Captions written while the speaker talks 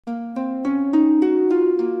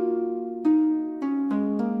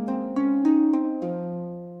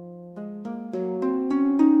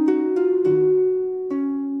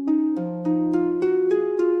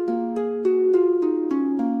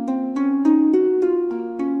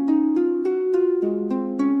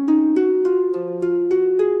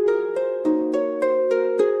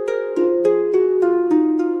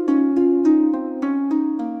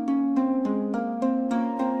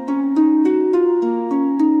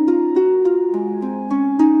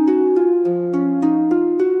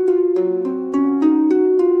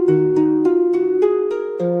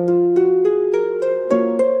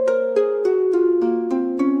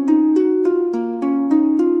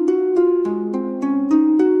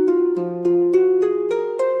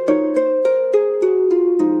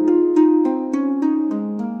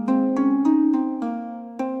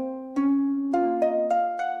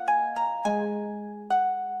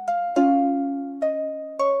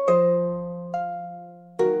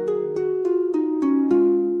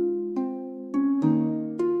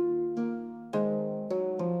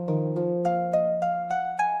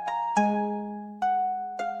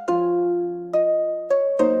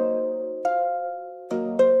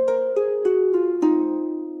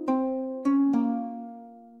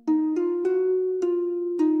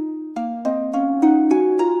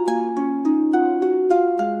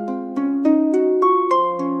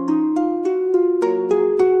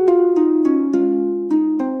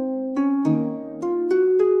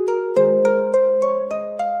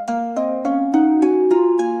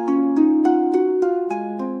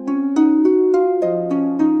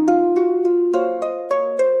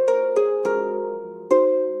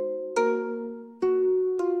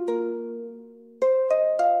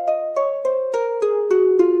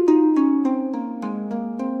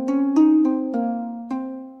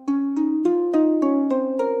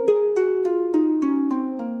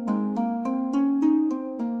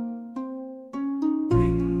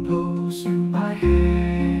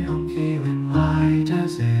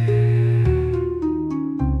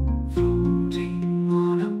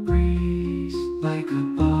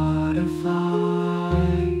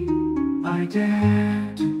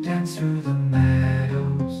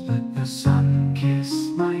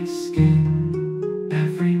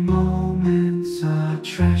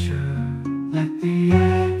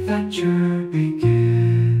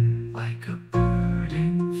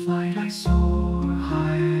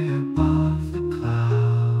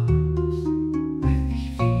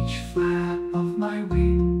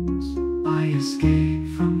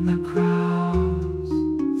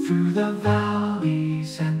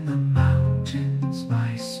valleys and the mountains,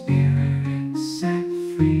 my spirit is set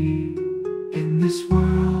free. In this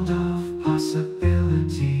world of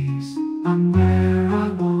possibilities, I'm where I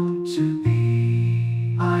want to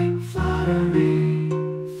be. I'm fluttering,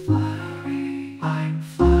 fluttering, I'm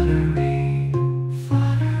fluttering,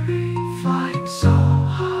 fluttering, flying so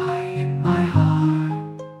high in my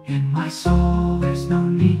heart, in my soul. There's no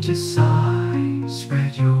need to sigh.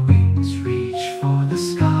 Spread your wings, reach for the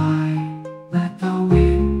sky. Let the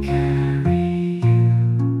wind carry you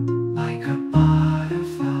like a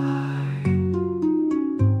butterfly.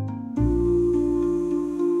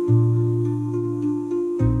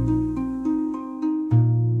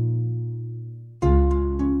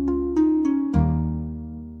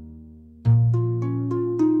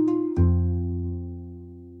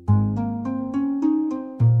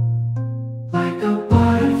 Like a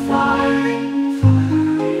butterfly,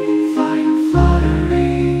 fluttering, flying,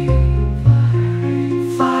 fluttering,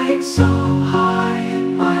 fluttering, flying so high in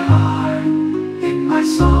my heart, in my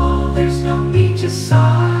soul. There's no need to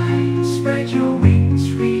sigh. Spread your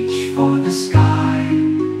wings, reach for the sky.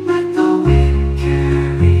 Let the wind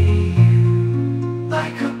carry you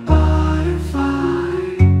like a butterfly.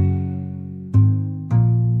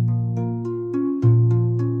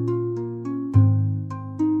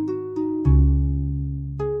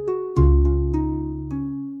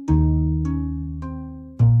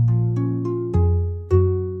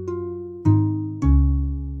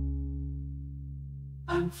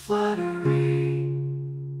 I'm fluttering,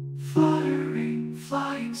 fluttering,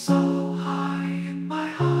 flying so